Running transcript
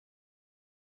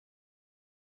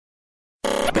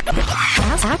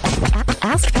AskPat.com.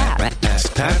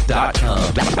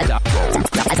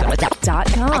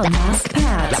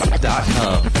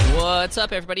 AskPat.com. What's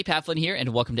up, everybody? Pat Flynn here,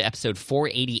 and welcome to episode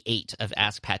 488 of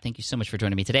Ask Pat. Thank you so much for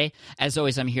joining me today. As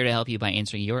always, I'm here to help you by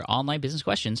answering your online business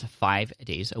questions 5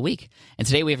 days a week. And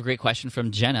today we have a great question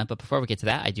from Jenna, but before we get to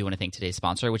that, I do want to thank today's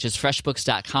sponsor, which is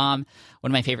FreshBooks.com,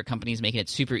 one of my favorite companies, making it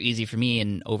super easy for me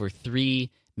and over 3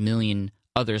 million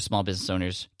other small business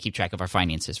owners keep track of our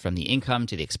finances, from the income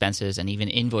to the expenses and even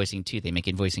invoicing too. They make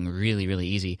invoicing really, really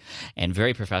easy and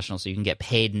very professional, so you can get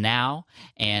paid now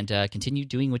and continue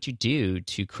doing what you do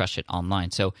to crush it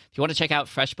online. So if you want to check out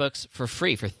FreshBooks for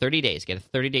free for 30 days, get a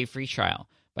 30-day free trial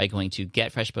by going to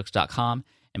getfreshbooks.com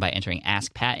and by entering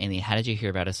Ask Pat in the How Did You Hear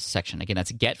About Us section. Again,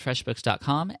 that's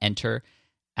getfreshbooks.com, enter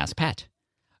Ask Pat.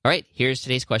 All right, here's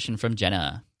today's question from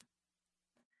Jenna.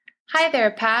 Hi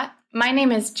there, Pat. My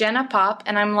name is Jenna Pop,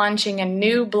 and I'm launching a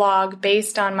new blog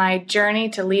based on my journey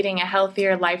to leading a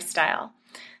healthier lifestyle.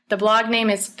 The blog name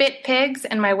is Fit Pigs,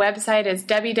 and my website is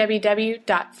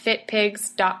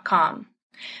www.fitpigs.com.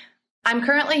 I'm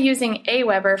currently using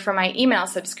Aweber for my email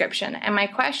subscription, and my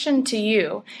question to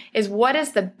you is, what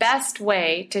is the best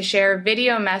way to share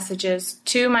video messages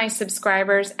to my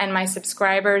subscribers and my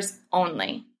subscribers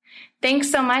only? Thanks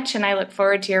so much, and I look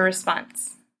forward to your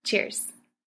response. Cheers.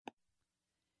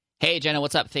 Hey, Jenna,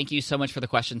 what's up? Thank you so much for the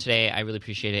question today. I really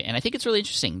appreciate it. And I think it's really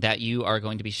interesting that you are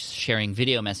going to be sharing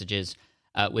video messages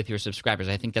with your subscribers.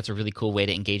 I think that's a really cool way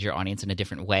to engage your audience in a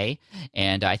different way.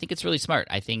 And I think it's really smart.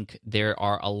 I think there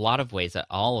are a lot of ways that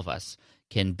all of us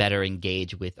can better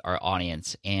engage with our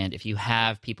audience. And if you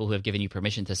have people who have given you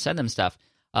permission to send them stuff,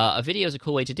 a video is a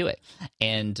cool way to do it.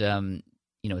 And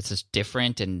it's just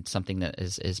different and something that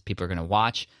is people are going to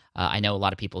watch. I know a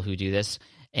lot of people who do this.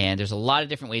 And there's a lot of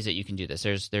different ways that you can do this.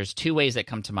 There's 2 ways that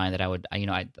come to mind that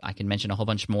I can mention a whole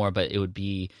bunch more, but it would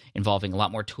be involving a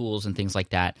lot more tools and things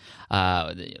like that.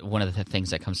 One of the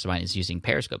things that comes to mind is using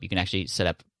Periscope. You can actually set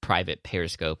up private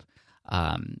Periscope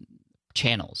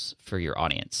channels for your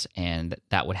audience, and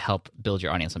that would help build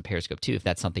your audience on Periscope too, if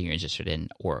that's something you're interested in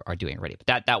or are doing already.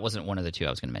 But that wasn't one of the 2 I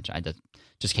was going to mention. I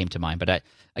just came to mind. But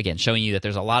again, showing you that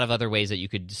there's a lot of other ways that you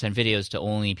could send videos to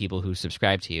only people who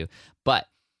subscribe to you. But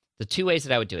the 2 ways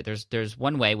that I would do it, there's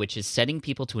one way, which is sending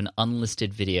people to an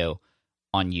unlisted video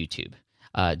on YouTube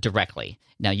directly.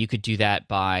 Now, you could do that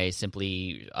by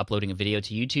simply uploading a video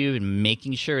to YouTube and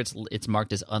making sure it's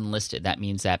marked as unlisted. That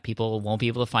means that people won't be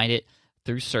able to find it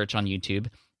through search on YouTube,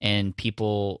 and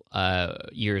people,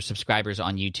 your subscribers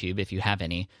on YouTube, if you have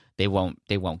any, they won't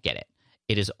get it.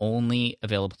 It is only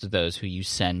available to those who you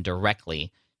send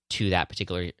directly to that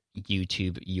particular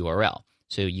YouTube URL.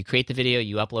 So you create the video,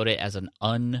 you upload it as an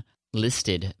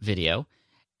unlisted video,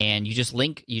 and you just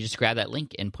grab that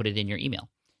link and put it in your email.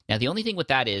 Now, the only thing with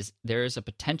that is there is a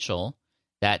potential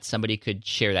that somebody could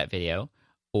share that video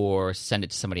or send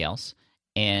it to somebody else,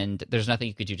 and there's nothing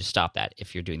you could do to stop that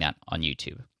if you're doing that on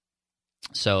YouTube.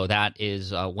 So that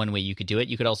is one way you could do it.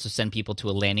 You could also send people to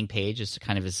a landing page. It's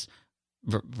kind of as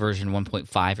version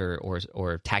 1.5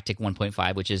 or tactic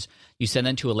 1.5, which is you send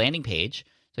them to a landing page.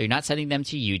 So you're not sending them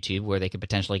to YouTube, where they could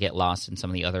potentially get lost in some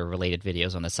of the other related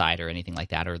videos on the side or anything like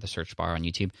that, or the search bar on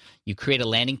YouTube. You create a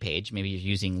landing page. Maybe you're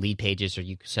using Lead Pages, or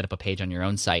you set up a page on your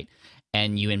own site,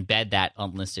 and you embed that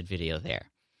unlisted video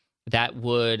there. That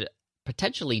would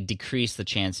potentially decrease the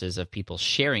chances of people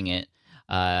sharing it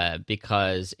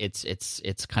because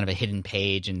it's kind of a hidden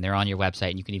page, and they're on your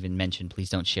website, and you can even mention, please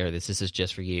don't share this. This is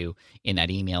just for you in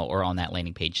that email or on that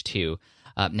landing page too.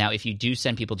 Now, if you do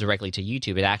send people directly to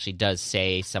YouTube, it actually does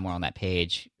say somewhere on that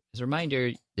page, as a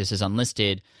reminder, this is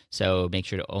unlisted, so make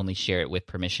sure to only share it with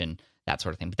permission, that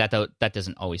sort of thing. But that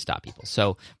doesn't always stop people.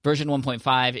 So version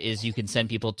 1.5 is you can send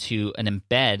people to an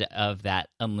embed of that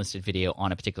unlisted video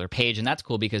on a particular page, and that's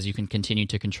cool because you can continue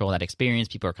to control that experience.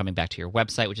 People are coming back to your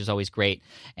website, which is always great,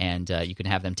 and you can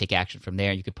have them take action from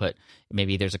there. You could put,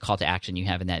 maybe there's a call to action you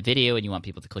have in that video, and you want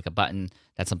people to click a button.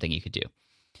 That's something you could do.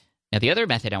 Now, the other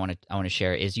method I want to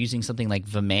share is using something like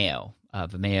Vimeo.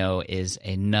 Vimeo is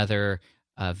another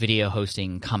video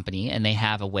hosting company, and they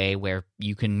have a way where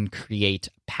you can create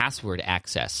password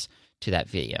access to that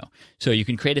video. So you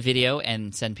can create a video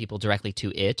and send people directly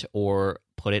to it, or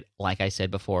put it, like I said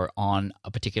before, on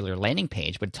a particular landing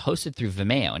page, but it's hosted through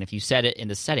Vimeo. And if you set it in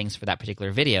the settings for that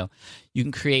particular video, you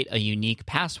can create a unique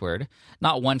password,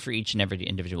 not one for each and every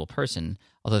individual person,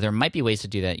 although there might be ways to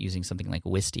do that using something like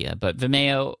Wistia. But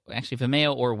Vimeo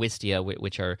or Wistia,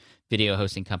 which are video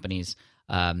hosting companies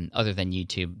other than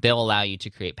YouTube, they'll allow you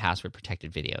to create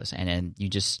password-protected videos. And then you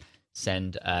just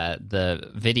send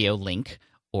the video link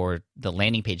or the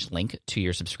landing page link to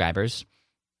your subscribers,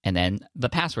 and then the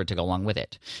password to go along with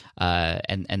it.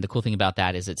 And the cool thing about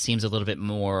that is it seems a little bit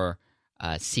more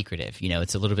secretive.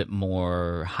 It's a little bit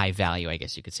more high value, I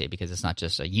guess you could say, because it's not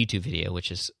just a YouTube video,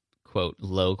 which is, quote,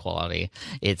 low quality.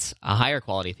 It's a higher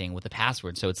quality thing with a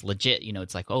password. So it's legit.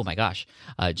 It's like, oh my gosh,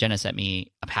 Jenna sent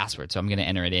me a password, so I'm going to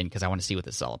enter it in because I want to see what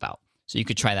this is all about. So you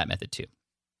could try that method too.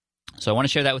 So I want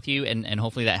to share that with you, and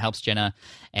hopefully that helps, Jenna.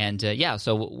 And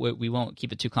so we won't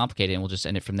keep it too complicated, and we'll just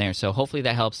end it from there. So hopefully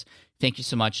that helps. Thank you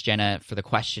so much, Jenna, for the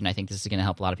question. I think this is going to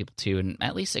help a lot of people too, and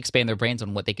at least expand their brains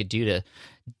on what they could do to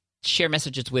share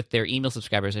messages with their email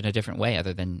subscribers in a different way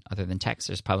other than text.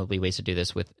 There's probably ways to do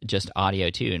this with just audio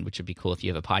too, and which would be cool if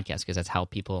you have a podcast, because that's how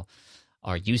people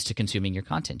are used to consuming your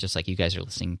content, just like you guys are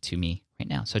listening to me right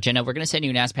now. So, Jenna, we're going to send you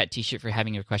an Ask Pat t-shirt for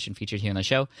having your question featured here on the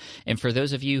show. And for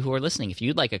those of you who are listening, if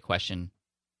you'd like a question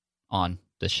on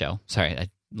the show, sorry,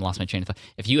 I lost my train of thought.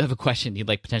 If you have a question you'd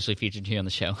like potentially featured here on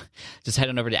the show, just head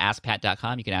on over to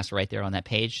askpat.com. You can ask right there on that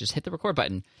page. Just hit the record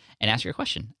button and ask your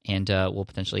question, and we'll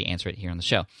potentially answer it here on the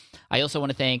show. I also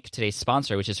want to thank today's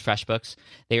sponsor, which is FreshBooks.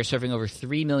 They are serving over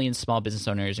 3 million small business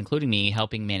owners, including me,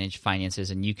 helping manage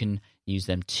finances, and you can use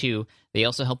them too. They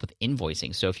also help with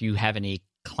invoicing. So if you have any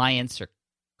clients or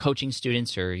coaching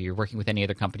students, or you're working with any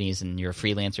other companies and you're a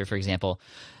freelancer, for example,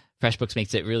 FreshBooks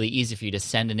makes it really easy for you to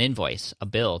send an invoice, a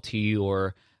bill to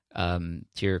your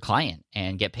client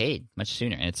and get paid much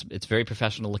sooner. And it's very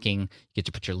professional looking. You get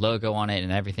to put your logo on it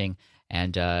and everything.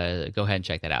 And go ahead and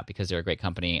check that out, because they're a great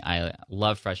company. I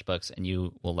love FreshBooks, and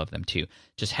you will love them too.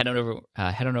 Just head on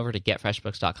over to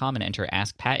getfreshbooks.com and enter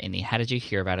Ask Pat in the How Did You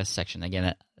Hear About Us section.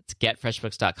 Again, that's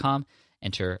getfreshbooks.com.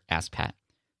 Enter Ask Pat.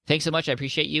 Thanks so much. I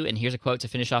appreciate you. And here's a quote to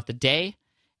finish off the day.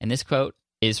 And this quote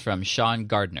is from Sean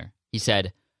Gardner. He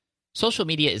said, "Social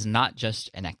media is not just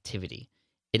an activity.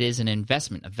 It is an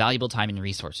investment of valuable time and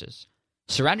resources.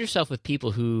 Surround yourself with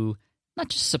people who not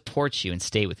just support you and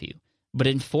stay with you, but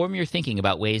inform your thinking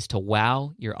about ways to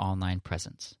wow your online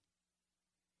presence."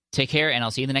 Take care, and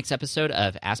I'll see you in the next episode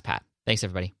of Ask Pat. Thanks,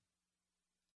 everybody.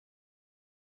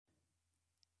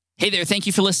 Hey there, thank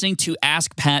you for listening to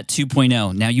Ask Pat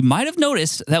 2.0. Now, you might have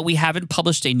noticed that we haven't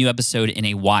published a new episode in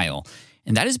a while.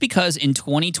 And that is because in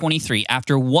 2023,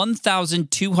 after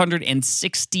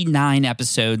 1,269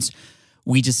 episodes,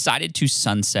 we decided to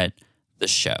sunset the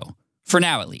show. For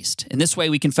now, at least. In this way,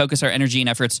 we can focus our energy and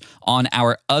efforts on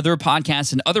our other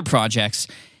podcasts and other projects.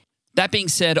 That being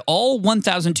said, all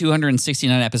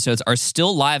 1,269 episodes are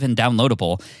still live and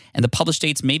downloadable, and the published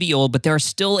dates may be old, but there are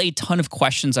still a ton of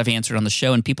questions I've answered on the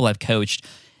show and people I've coached.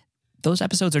 Those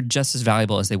episodes are just as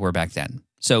valuable as they were back then.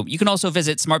 So you can also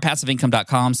visit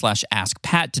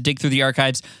smartpassiveincome.com/askpat to dig through the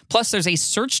archives. Plus, there's a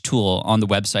search tool on the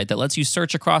website that lets you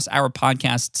search across our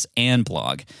podcasts and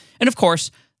blog. And of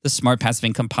course, the Smart Passive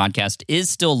Income podcast is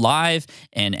still live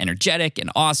and energetic and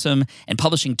awesome and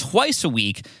publishing twice a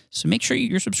week. So make sure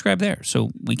you're subscribed there so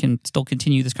we can still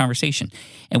continue this conversation.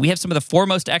 And we have some of the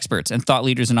foremost experts and thought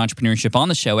leaders in entrepreneurship on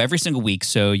the show every single week,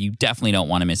 so you definitely don't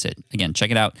want to miss it. Again, check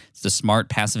it out. It's the Smart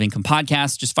Passive Income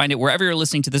podcast. Just find it wherever you're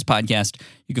listening to this podcast.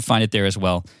 You can find it there as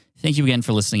well. Thank you again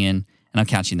for listening in, and I'll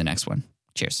catch you in the next one.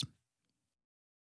 Cheers.